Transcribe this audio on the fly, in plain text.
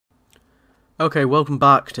Okay, welcome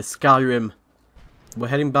back to Skyrim. We're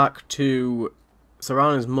heading back to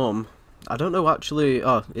Serana's mum. I don't know actually...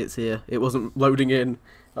 Oh, it's here. It wasn't loading in.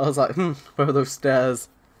 I was like, where are those stairs?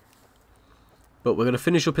 But we're going to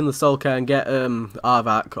finish up in the Soul Cairn and get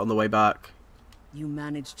Arvak on the way back. You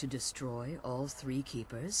managed to destroy all 3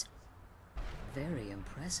 keepers? Very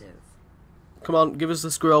impressive. Come on, give us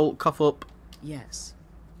the scroll. Cough up. Yes.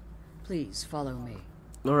 Please follow me.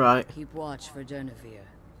 Alright. Keep watch for Durnavir.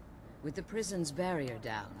 With the prison's barrier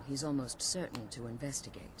down, he's almost certain to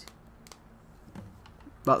investigate.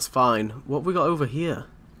 That's fine. What have we got over here?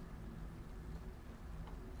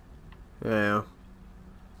 Yeah.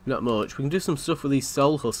 Not much. We can do some stuff with these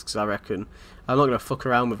soul husks, I reckon. I'm not going to fuck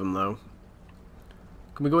around with them, though.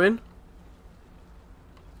 Can we go in?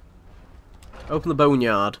 Open the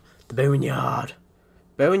boneyard. The boneyard.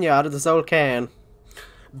 Boneyard of the Soul Cairn.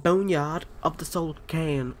 Boneyard of the Soul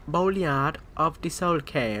Cairn. Boneyard of the Soul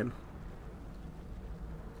Cairn.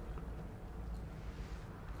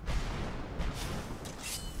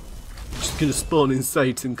 Just gonna spawn in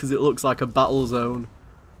Satan because it looks like a battle zone.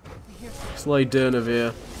 Slay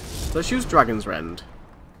Durnavir. Let's use Dragon's Rend.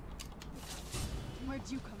 Where'd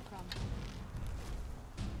you come from?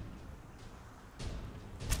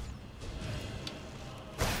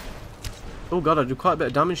 Oh god, I do quite a bit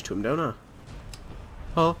of damage to him, don't I?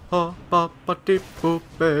 Ha ha ba ba dee boop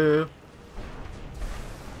bear.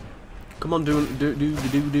 Come on, do Durnavir.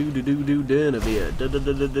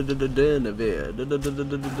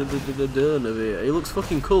 Durnavir. He looks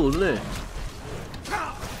fucking cool, doesn't he?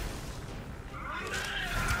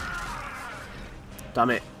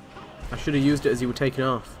 Damn it. I should have used it as you were taking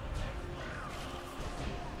off.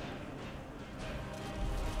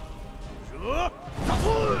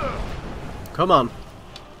 Come on.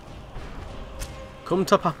 Come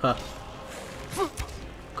to Papa.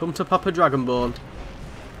 Come to Papa Dragonborn.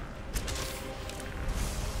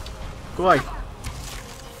 Go away.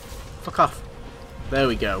 Fuck off. There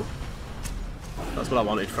we go. That's what I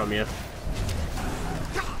wanted from you.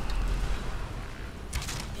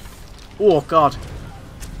 Oh god.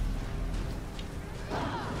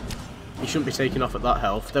 You shouldn't be taking off at that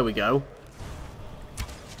health. There we go.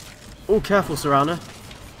 Oh, careful, Serana.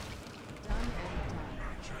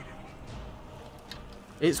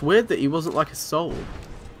 It's weird that he wasn't like a soul.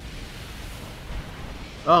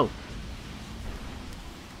 Oh.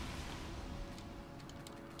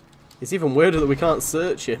 It's even weirder that we can't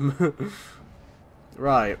search him.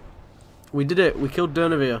 Right. We did it. We killed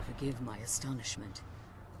Durnavir. Forgive my astonishment,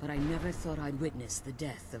 but I never thought I'd witness the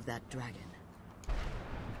death of that dragon.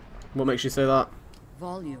 What makes you say that?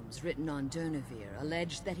 Volumes written on Durnavir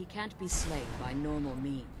allege that he can't be slain by normal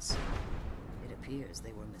means. It appears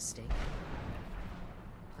they were mistaken.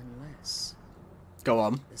 Unless... Go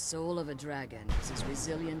on. The soul of a dragon is as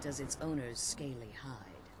resilient as its owner's scaly hide.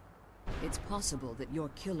 It's possible that your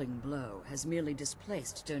killing blow has merely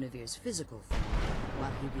displaced Durnavir's physical form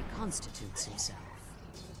while he reconstitutes himself.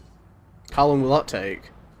 How long will that take?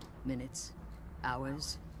 Minutes,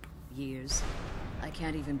 hours, years. I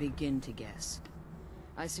can't even begin to guess.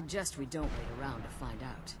 I suggest we don't wait around to find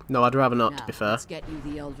out. No, I'd rather not, Now, to be fair. let's get you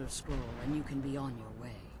the Elder Scroll and you can be on your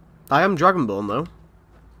way. I am Dragonborn, though.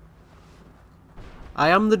 I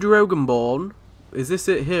am the Dragonborn. Is this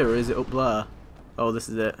it here, or is it up there? Oh, this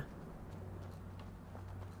is it.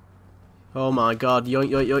 Oh my god, yoink,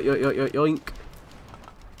 yoink, yoink, yoink, yoink, yoink, yoink.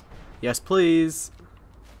 Yes, please.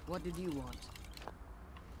 What did you want?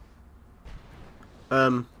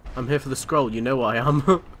 I'm here for the scroll, you know I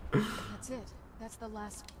am. That's it. That's the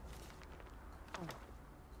last... Oh.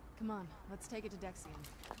 Come on, let's take it to Dexion.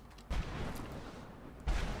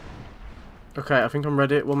 Okay, I think I'm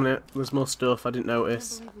ready. 1 minute. There's more stuff I didn't I can't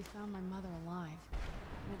notice. believe we found my mother alive.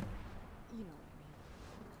 Well, you know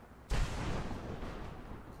what I mean.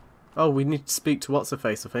 Oh, we need to speak to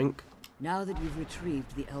What's-Her-Face, I think. Now that you've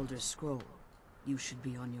retrieved the Elder Scroll, you should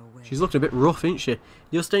be on your way. She's looking a bit rough, isn't she?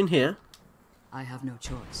 You're staying here? I have no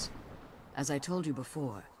choice. As I told you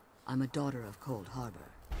before, I'm a daughter of Cold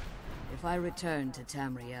Harbor. If I return to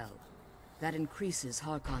Tamriel, that increases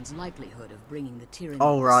Harkon's likelihood of bringing the tyranny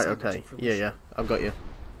Oh, of the right, Sun okay. to fruition. Yeah, I've got you.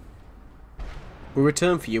 We'll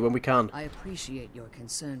return for you when we can. I appreciate your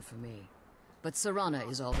concern for me, but Serana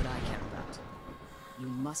is all that I care about. You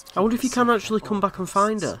must I wonder if keep you can the actually secret come at back all and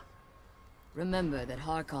find costs. her. Remember that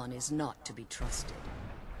Harkon is not to be trusted.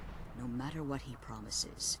 No matter what he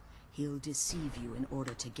promises, he'll deceive you in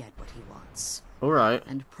order to get what he wants. Alright.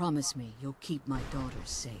 And promise me you'll keep my daughter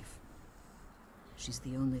safe. She's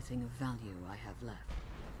the only thing of value I have left.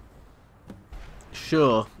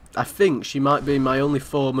 Sure. I think she might be my only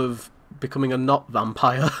form of becoming a not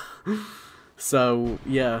vampire. So,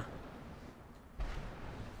 yeah.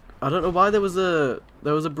 I don't know why there was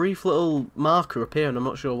a brief little marker up here, and I'm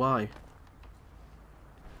not sure why.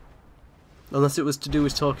 Unless it was to do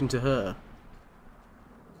with talking to her.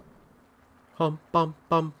 Hum bum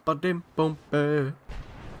bum ba dim bum ba.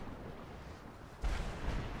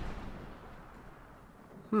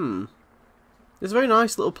 It's a very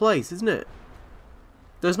nice little place, isn't it?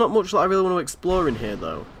 There's not much that I really want to explore in here,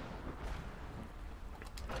 though.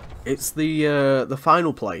 It's the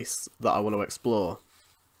final place that I want to explore,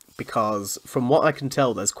 because from what I can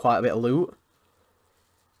tell, there's quite a bit of loot.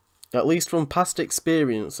 At least from past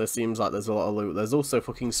experience, there seems like there's a lot of loot. There's also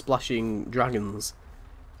fucking splashing dragons.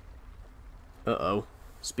 Uh-oh.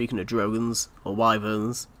 Speaking of dragons, or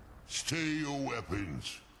wyverns. Stay your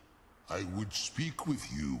weapons. I would speak with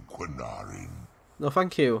you, Quinarin. No,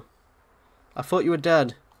 thank you. I thought you were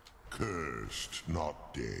dead. Cursed,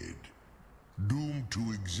 not dead. Doomed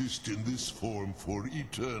to exist in this form for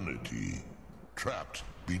eternity. Trapped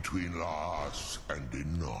between Laas and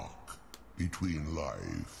Enoch. Between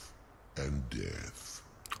life and death.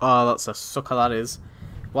 Oh, that's a sucker that is.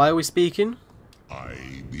 Why are we speaking? I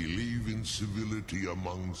believe in civility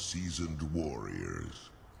among seasoned warriors.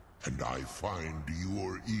 And I find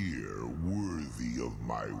your ear worthy of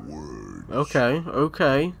my words. Okay,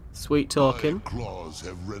 okay. Sweet talking. My claws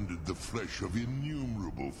have rended the flesh of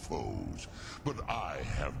innumerable foes, but I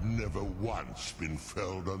have never once been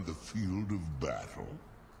felled on the field of battle.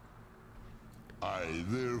 I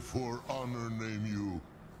therefore name you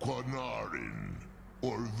Quinarin,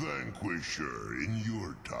 or Vanquisher in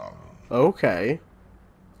your tongue. Okay.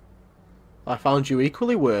 I found you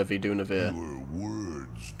equally worthy, Dunavir. Your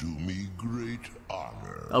words do me great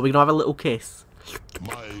honor. Are we gonna have a little kiss?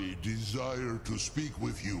 My desire to speak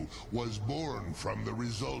with you was born from the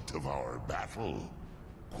result of our battle,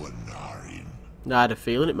 Quinarin. I had a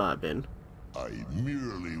feeling it might have been. I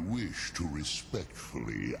merely wish to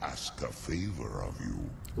respectfully ask a favor of you.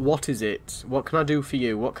 What is it? What can I do for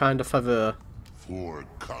you? What kind of favor? For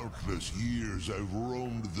countless years I've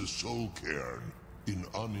roamed the Soul Cairn in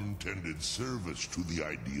unintended service to the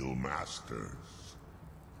ideal masters.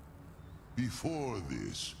 Before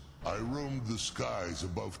this, I roamed the skies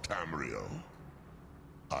above Tamriel.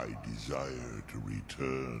 I desire to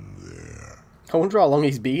return there. I wonder how long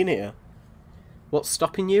he's been here. What's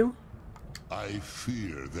stopping you? I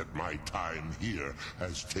fear that my time here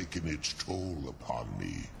has taken its toll upon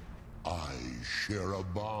me. I share a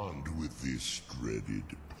bond with this dreaded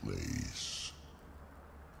place.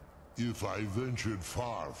 If I ventured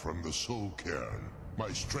far from the Soul Cairn, my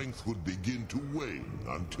strength would begin to wane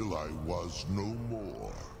until I was no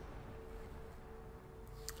more.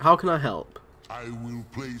 How can I help? I will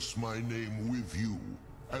place my name with you,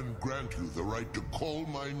 and grant you the right to call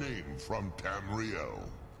my name from Tamriel.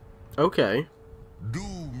 Okay. Do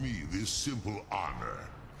me this simple honor,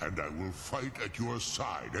 and I will fight at your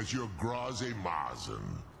side as your Graze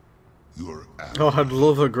Mazin. Your Oh, I'd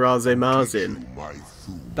love a Graze Mazin.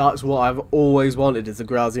 That's what I've always wanted, is a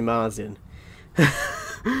Graze Mazin.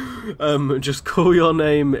 Just call your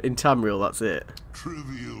name in Tamriel, that's it.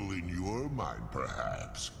 Trivial in your mind,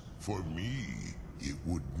 perhaps. For me, it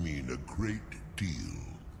would mean a great deal.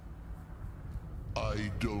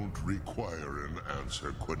 I don't require an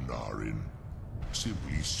answer, Quinarin.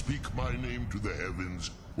 Simply speak my name to the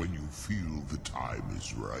heavens when you feel the time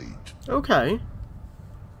is right. Okay.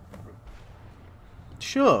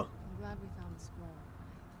 Sure. I'm glad we found the scroll.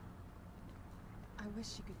 I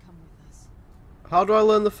wish you could come with us. How do I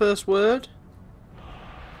learn the first word?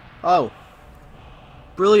 Oh.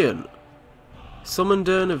 Brilliant. Summon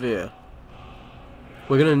Durnavir.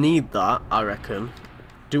 We're gonna need that, I reckon.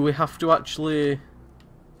 Do we have to actually...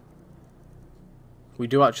 We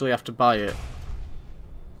do actually have to buy it.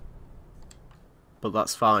 But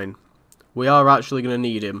that's fine. We are actually gonna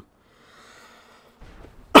need him.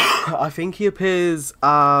 I think he appears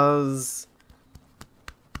as...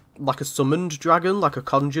 like a summoned dragon, like a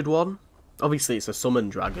conjured one. Obviously it's a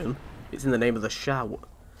summoned dragon. It's in the name of the shout.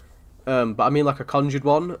 But I mean like a conjured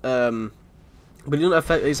one. But it doesn't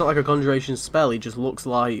affect, it's not like a conjuration spell, he just looks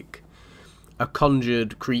like a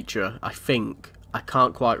conjured creature, I think. I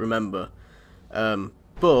can't quite remember.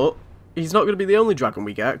 But he's not going to be the only dragon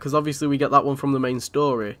we get, because obviously we get that one from the main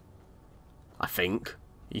story. I think,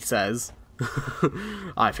 he says.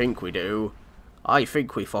 I think we do. I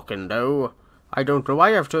think we fucking do. I don't know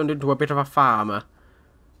why I've turned into a bit of a farmer.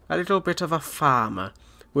 A little bit of a farmer.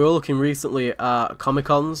 We were looking recently at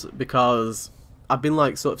Comic-Cons, because I've been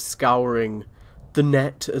like sort of scouring the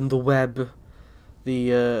net and the web,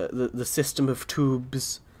 the system of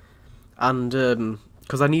tubes, and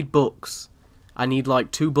because I need books. I need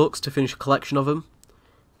like 2 books to finish a collection of them,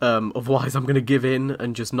 Otherwise I'm going to give in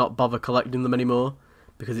and just not bother collecting them anymore,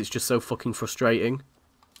 because it's just so fucking frustrating.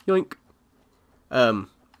 Yoink.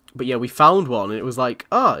 But yeah, we found one, and it was like,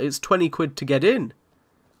 it's 20 quid to get in.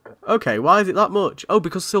 Okay, why is it that much? Oh,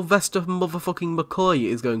 because Sylvester motherfucking McCoy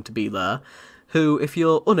is going to be there, who, if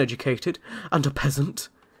you're uneducated and a peasant,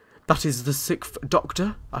 that is the 6th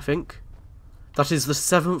Doctor, I think. That is the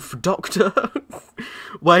 7th Doctor.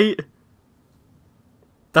 Wait.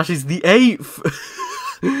 That is the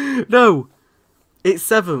 8th. No, it's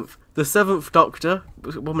 7th. The 7th Doctor.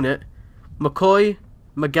 1 minute. McCoy,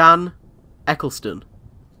 McGann, Eccleston.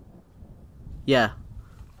 Yeah.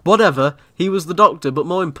 Whatever, he was the Doctor, but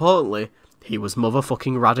more importantly, he was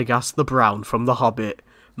motherfucking Radagast the Brown from The Hobbit.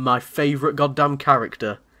 My favourite goddamn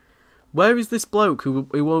character. Where is this bloke who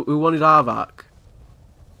wanted Arvak?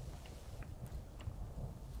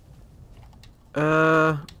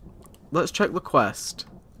 Let's check the quest.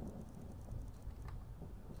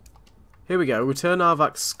 Here we go, return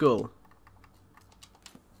Arvak's skull.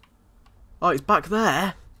 Oh, it's back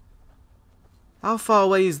there? How far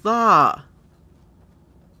away is that?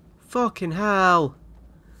 Fucking hell.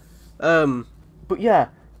 But yeah,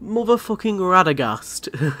 motherfucking Radagast.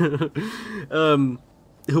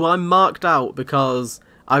 Who I marked out because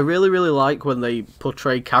I really like when they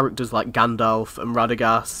portray characters like Gandalf and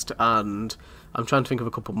Radagast, and I'm trying to think of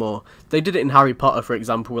a couple more. They did it in Harry Potter, for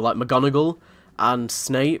example, with like McGonagall and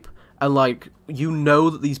Snape, and like, you know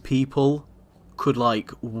that these people could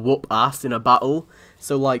like whoop ass in a battle,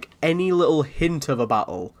 so like any little hint of a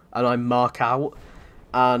battle and I mark out.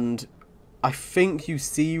 And I think you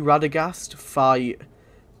see Radagast fight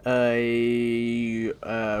a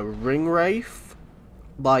Ringwraith,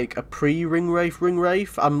 like a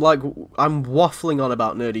pre-Ringwraith. I'm waffling on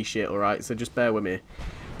about nerdy shit, alright, so just bear with me.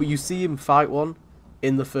 But you see him fight one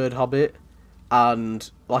in the 3rd Hobbit,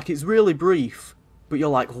 and like it's really brief, but you're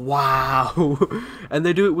like, wow. And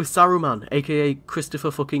they do it with Saruman, aka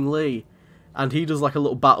Christopher fucking Lee, and he does like a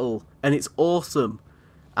little battle, and it's awesome.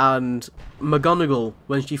 And McGonagall,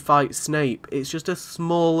 when she fights Snape, it's just a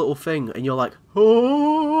small little thing, and you're like,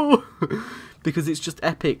 oh, because it's just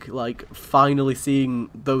epic, like, finally seeing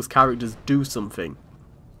those characters do something.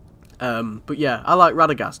 But yeah, I like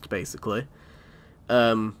Radagast, basically.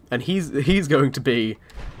 And he's going to be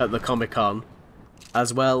at the Comic-Con,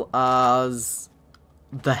 as well as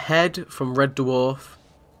the head from Red Dwarf,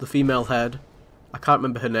 the female head, I can't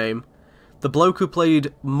remember her name, the bloke who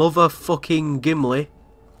played motherfucking Gimli.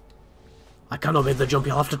 I cannot make the jump,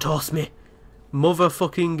 you'll have to toss me.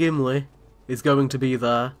 Motherfucking Gimli is going to be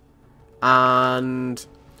there. And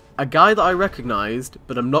a guy that I recognised,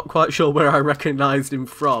 but I'm not quite sure where I recognised him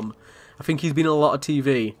from. I think he's been in a lot of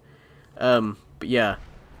TV. But yeah.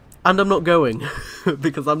 And I'm not going,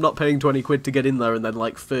 because I'm not paying 20 quid to get in there and then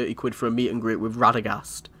like 30 quid for a meet and greet with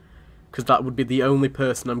Radagast. Because that would be the only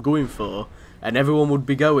person I'm going for, and everyone would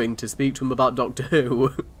be going to speak to him about Doctor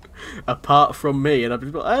Who. Apart from me, and I'd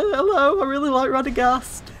be like, hey, hello, I really like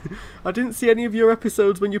Radagast. I didn't see any of your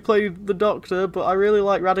episodes when you played the Doctor, but I really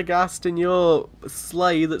like Radagast and your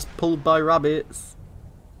sleigh that's pulled by rabbits.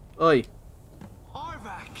 Oi.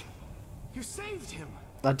 Arvak! You saved him!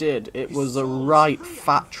 I did. It was a right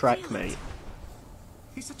fat trek, mate.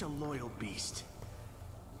 He's such a loyal beast.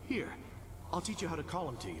 Here, I'll teach you how to call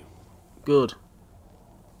him to you. Good.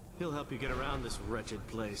 He'll help you get around this wretched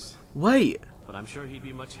place. Wait. But I'm sure he'd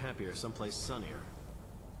be much happier someplace sunnier.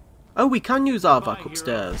 Oh, we can use Arvak Goodbye,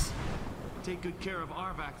 upstairs. hero. Take good care of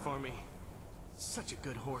Arvak for me. Such a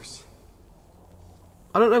good horse.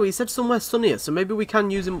 I don't know, he said somewhere sunnier, so maybe we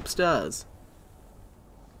can use him upstairs.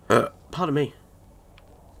 Pardon me.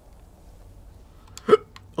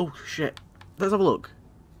 Oh, shit. Let's have a look.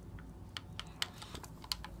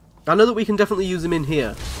 I know that we can definitely use him in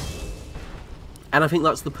here. And I think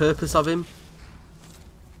that's the purpose of him.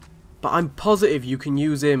 But I'm positive you can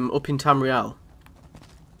use him up in Tamriel.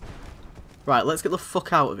 Right, let's get the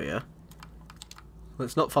fuck out of here.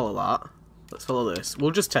 Let's not follow that. Let's follow this.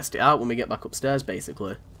 We'll just test it out when we get back upstairs,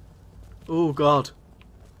 basically. Oh, God.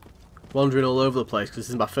 Wandering all over the place, because this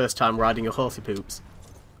is my first time riding a horsey poops.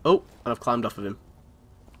 Oh, and I've climbed off of him.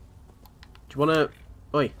 Do you want to...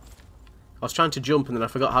 Oi. I was trying to jump, and then I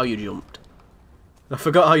forgot how you jumped. I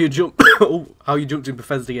forgot how you jump. Oh, how you jumped in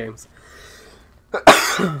Bethesda games.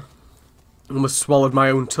 Almost swallowed my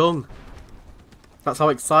own tongue. That's how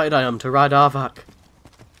excited I am to ride Arvak.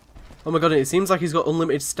 Oh my god, it seems like he's got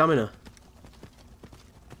unlimited stamina.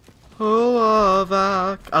 Oh,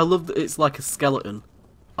 Arvak. I love that it's like a skeleton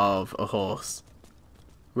of a horse,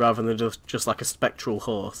 rather than just like a spectral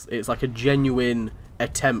horse. It's like a genuine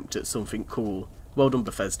attempt at something cool. Well done,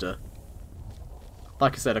 Bethesda.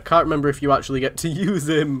 Like I said, I can't remember if you actually get to use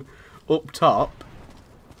him up top.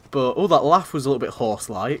 But, oh, that laugh was a little bit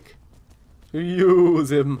horse-like.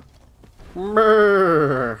 Use him.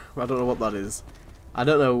 Murr. I don't know what that is. I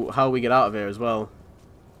don't know how we get out of here as well.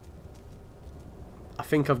 I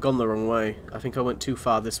think I've gone the wrong way. I think I went too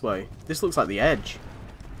far this way. This looks like the edge.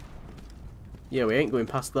 Yeah, we ain't going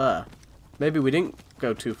past there. Maybe we didn't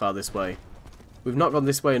go too far this way. We've not gone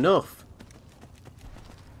this way enough.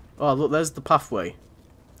 Oh, look, there's the pathway.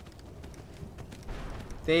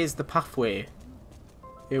 There's the pathway.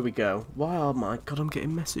 Here we go. Wow, my god, I'm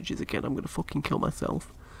getting messages again. I'm gonna fucking kill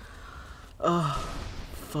myself. Oh,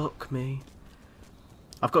 fuck me.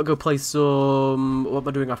 I've got to go play some... What am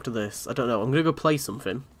I doing after this? I don't know. I'm gonna go play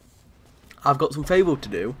something. I've got some Fable to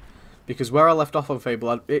do. Because where I left off on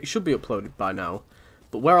Fable, it should be uploaded by now.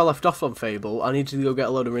 But where I left off on Fable, I need to go get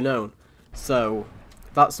a load of renown. So,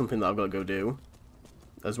 that's something that I've got to go do.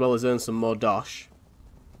 As well as earn some more dosh.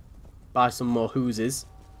 Buy some more hooses.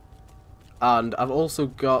 And I've also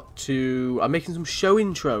got to... I'm making some show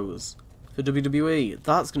intros for WWE.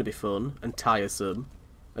 That's going to be fun and tiresome.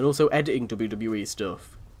 And also editing WWE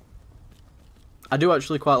stuff. I do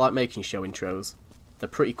actually quite like making show intros. They're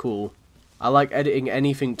pretty cool. I like editing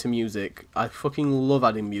anything to music. I fucking love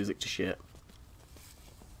adding music to shit.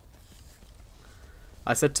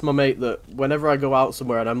 I said to my mate that whenever I go out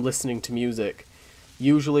somewhere and I'm listening to music,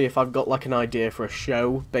 usually if I've got like an idea for a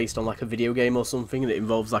show based on like a video game or something that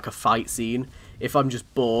involves like a fight scene, if I'm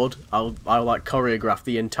just bored, I'll like choreograph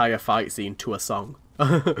the entire fight scene to a song.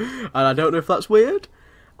 And I don't know if that's weird.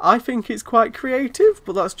 I think it's quite creative,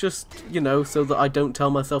 but that's just, you know, so that I don't tell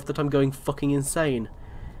myself that I'm going fucking insane.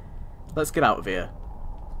 Let's get out of here.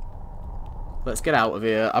 Let's get out of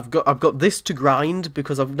here. I've got this to grind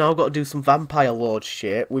because I've now got to do some Vampire Lord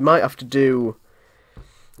shit. We might have to do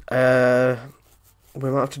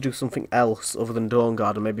something else other than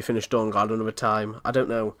Dawnguard and maybe finish Dawnguard another time. I don't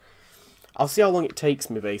know. I'll see how long it takes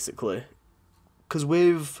me basically. Because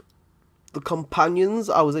with the companions,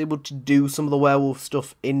 I was able to do some of the werewolf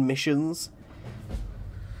stuff in missions.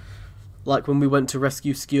 Like when we went to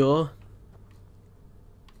rescue Skjor.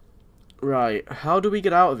 Right, how do we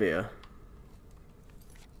get out of here?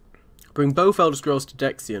 Bring both Elder Scrolls to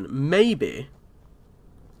Dexion. Maybe.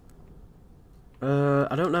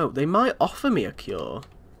 I don't know. They might offer me a cure.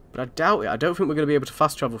 But I doubt it. I don't think we're going to be able to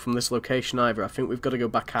fast travel from this location either. I think we've got to go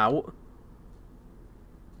back out.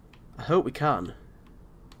 I hope we can.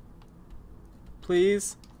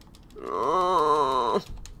 Please?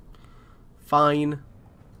 Fine.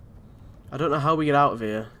 I don't know how we get out of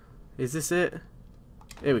here. Is this it?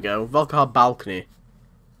 Here we go. Volkar Balcony.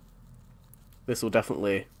 This will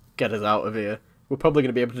definitely get us out of here. We're probably going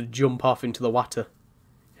to be able to jump off into the water.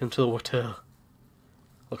 Into the water.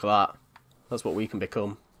 Look at that. That's what we can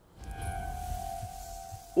become.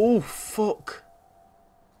 Oh, fuck.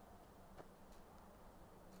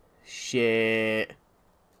 Shit.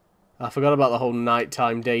 I forgot about the whole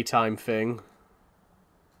nighttime, daytime thing.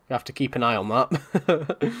 You have to keep an eye on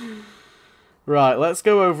that. Right, let's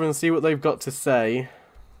go over and see what they've got to say.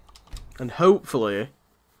 And hopefully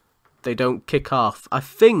they don't kick off. I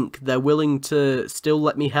think they're willing to still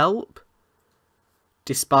let me help.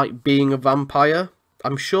 Despite being a vampire.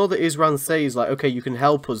 I'm sure that Isran says, like, okay, you can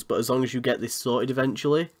help us, but as long as you get this sorted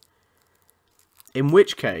eventually. In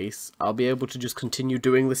which case, I'll be able to just continue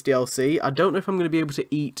doing this DLC. I don't know if I'm going to be able to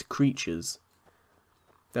eat creatures.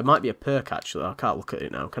 There might be a perk, actually. I can't look at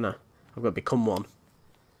it now, can I? I've got to become one.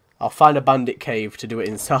 I'll find a bandit cave to do it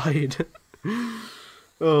inside.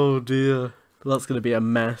 Oh, dear. That's going to be a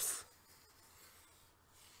mess.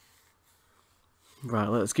 Right,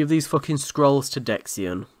 let's give these fucking scrolls to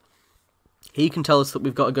Dexion. He can tell us that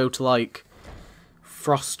we've got to go to, like,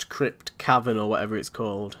 Frost Crypt Cavern or whatever it's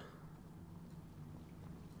called.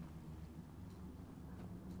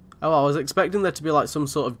 Oh, I was expecting there to be, like, some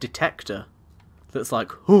sort of detector. That's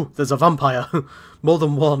like, oh, there's a vampire. More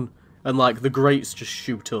than one. And, like, the grates just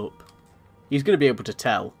shoot up. He's going to be able to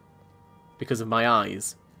tell. Because of my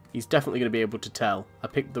eyes. He's definitely going to be able to tell. I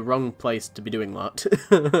picked the wrong place to be doing that.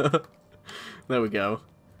 There we go.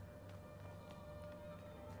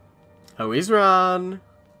 Oh, Isran!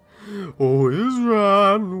 Oh,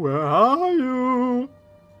 Isran, where are you?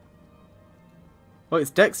 Oh,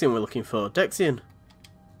 it's Dexion we're looking for. Dexion.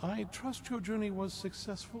 I trust your journey was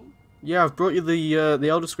successful? Yeah, I've brought you the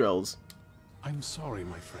Elder Scrolls. I'm sorry,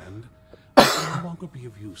 my friend. I can no longer be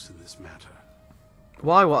of use in this matter.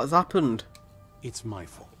 Why? What has happened? It's my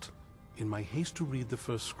fault. In my haste to read the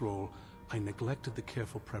first scroll, I neglected the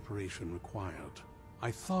careful preparation required.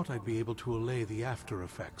 I thought I'd be able to allay the after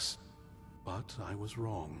effects, but I was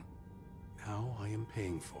wrong. Now I am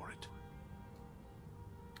paying for it.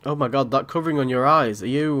 Oh my god, that covering on your eyes, are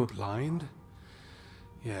you... Blind?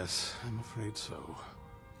 Yes, I'm afraid so.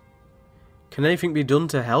 Can anything be done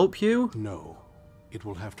to help you? No. It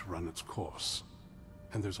will have to run its course.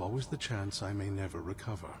 And there's always the chance I may never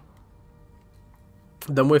recover.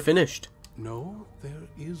 Then we're finished. No, there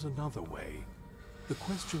is another way. The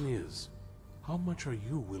question is, how much are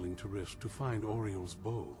you willing to risk to find Oriel's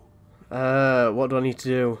bow? What do I need to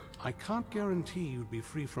do? I can't guarantee you'd be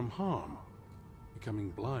free from harm.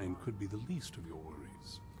 Becoming blind could be the least of your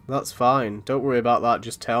worries. That's fine. Don't worry about that,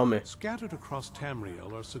 just tell me. Scattered across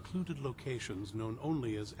Tamriel are secluded locations known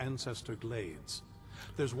only as Ancestor Glades.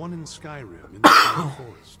 There's one in Skyrim in the South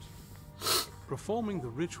Forest. Performing the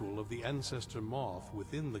ritual of the Ancestor Moth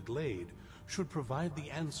within the glade should provide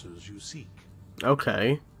the answers you seek.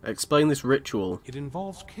 Okay. Explain this ritual. It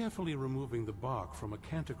involves carefully removing the bark from a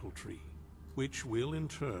canticle tree, which will in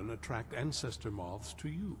turn attract ancestor moths to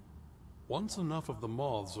you. Once enough of the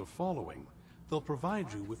moths are following, they'll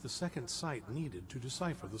provide you with the second sight needed to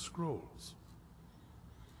decipher the scrolls.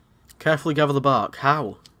 Carefully gather the bark.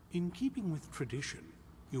 How? In keeping with tradition,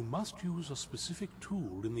 you must use a specific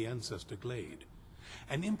tool in the Ancestor Glade,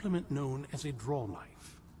 an implement known as a draw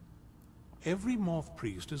knife. Every moth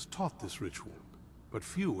priest is taught this ritual, but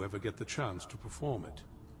few ever get the chance to perform it.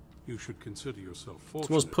 You should consider yourself fortunate.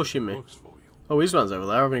 Someone's pushing me. It works for you. Oh, his man's over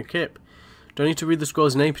there having a kip. Do I need to read the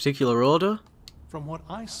scrolls in any particular order? From what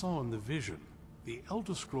I saw in the vision, the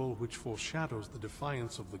Elder Scroll which foreshadows the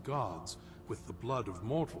defiance of the gods with the blood of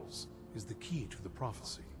mortals is the key to the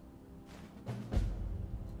prophecy.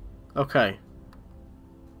 Okay.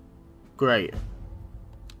 Great.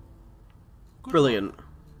 Good Brilliant. luck.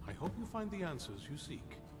 I hope you find the answers you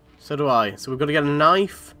seek. So do I. So we've got to get a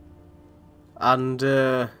knife. And,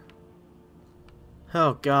 oh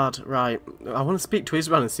god, right. I want to speak to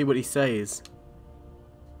Isran and see what he says.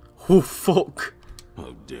 Oh, fuck.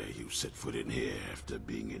 How dare you set foot in here after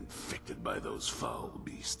being infected by those foul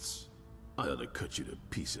beasts? I ought to cut you to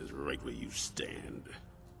pieces right where you stand.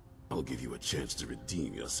 I'll give you a chance to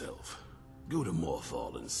redeem yourself. Go to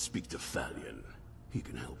Morthal and speak to Falion. He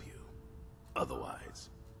can help you. Otherwise,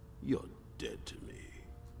 you're dead to me.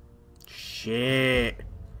 Shit.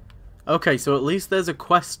 Okay, so at least there's a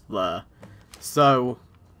quest there. So,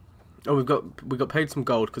 oh, we got paid some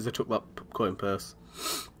gold because I took that coin purse.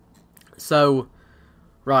 So,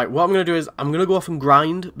 right, what I'm gonna do is I'm gonna go off and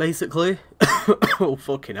grind, basically. Oh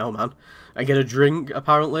fucking hell, man! I get a drink.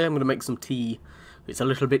 Apparently, I'm gonna make some tea. It's a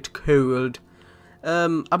little bit cold.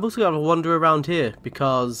 I'm also gonna wander around here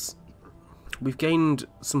because we've gained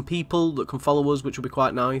some people that can follow us, which will be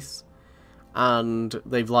quite nice. And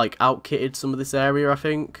they've like outkitted some of this area, I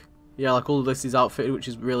think. Yeah, like all of this is outfitted, which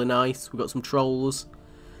is really nice. We've got some trolls.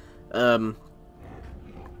 That's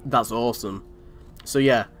awesome. So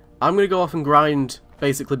yeah, I'm gonna go off and grind,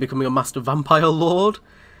 basically becoming a master vampire lord.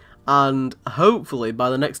 And hopefully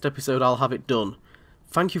by the next episode I'll have it done.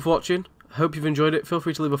 Thank you for watching. Hope you've enjoyed it. Feel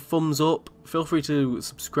free to leave a thumbs up. Feel free to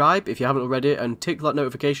subscribe if you haven't already, and tick that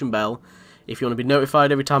notification bell if you want to be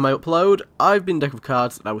notified every time I upload. I've been Deck of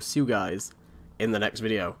Cards, and I will see you guys in the next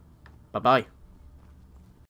video. Bye bye.